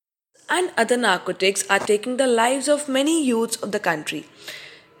and other narcotics are taking the lives of many youths of the country.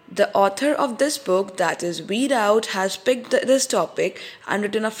 The author of this book, that is Weed Out, has picked this topic and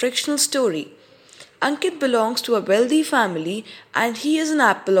written a fictional story. Ankit belongs to a wealthy family and he is an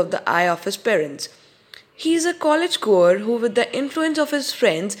apple of the eye of his parents. He is a college goer who, with the influence of his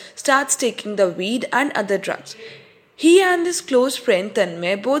friends, starts taking the weed and other drugs. He and his close friend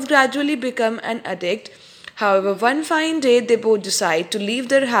Tanmay both gradually become an addict. However, one fine day they both decide to leave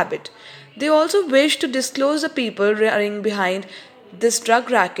their habit. They also wish to disclose the people running behind this drug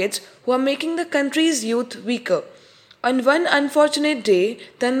rackets who are making the country's youth weaker. On one unfortunate day,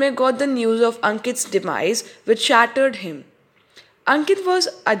 Tanmay got the news of Ankit's demise, which shattered him. Ankit was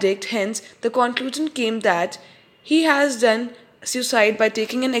addict, hence the conclusion came that he has done suicide by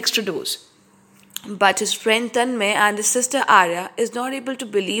taking an extra dose. But his friend Tanmay and his sister Arya is not able to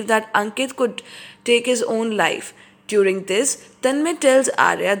believe that Ankit could take his own life. During this, Tanmay tells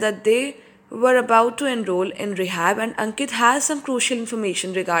Arya that they were about to enroll in rehab and Ankit has some crucial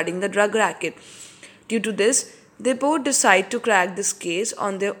information regarding the drug racket. Due to this, they both decide to crack this case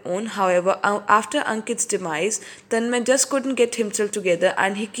on their own. However, after Ankit's demise, Tanmay just couldn't get himself together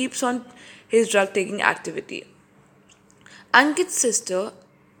and he keeps on his drug taking activity. Ankit's sister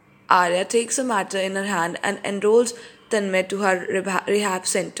Arya takes the matter in her hand and enrolls Tanmay to her rehab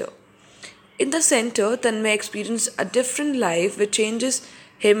center. In the center, Tanmay experiences a different life which changes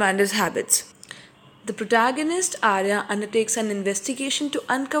him and his habits. The protagonist, Arya, undertakes an investigation to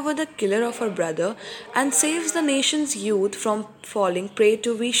uncover the killer of her brother and saves the nation's youth from falling prey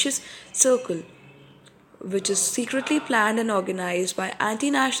to vicious circle which is secretly planned and organized by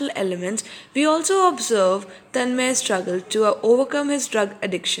anti-national elements. We also observe Tanmay's struggle to overcome his drug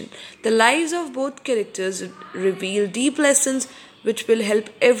addiction. The lives of both characters reveal deep lessons which will help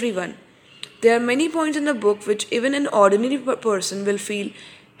everyone. There are many points in the book which even an ordinary person will feel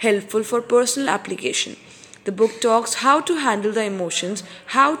helpful for personal application. The book talks how to handle the emotions,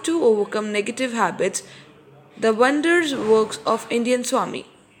 how to overcome negative habits, the wonders works of Indian Swami.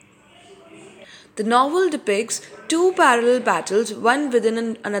 The novel depicts two parallel battles, one within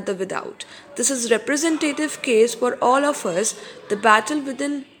and another without. This is representative case for all of us. The battle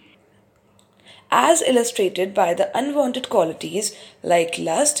within, as illustrated by the unwanted qualities like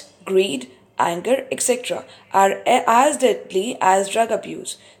lust, greed, anger, etc., are as deadly as drug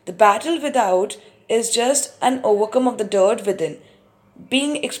abuse. The battle without is just an overcome of the dirt within,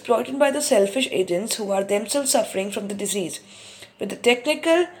 being exploited by the selfish agents who are themselves suffering from the disease. With the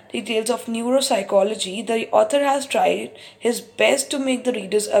technical details of neuropsychology, the author has tried his best to make the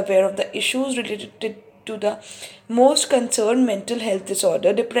readers aware of the issues related to the most concerned mental health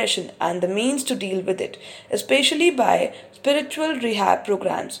disorder, depression, and the means to deal with it, especially by spiritual rehab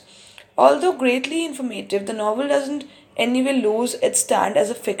programs. Although greatly informative, the novel doesn't anyway lose its stand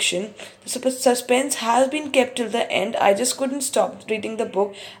as a fiction. The suspense has been kept till the end. I just couldn't stop reading the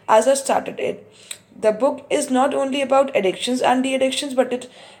book as I started it. The book is not only about addictions and de-addictions, but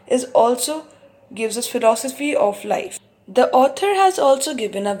it is also gives us philosophy of life. The author has also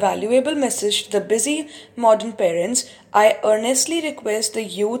given a valuable message to the busy modern parents. I earnestly request the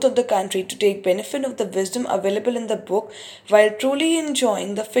youth of the country to take benefit of the wisdom available in the book while truly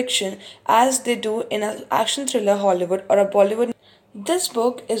enjoying the fiction as they do in an action thriller Hollywood or a Bollywood. This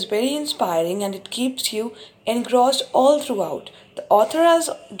book is very inspiring and it keeps you engrossed all throughout. The author has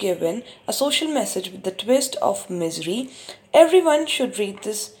given a social message with the twist of misery. Everyone should read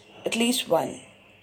this at least one.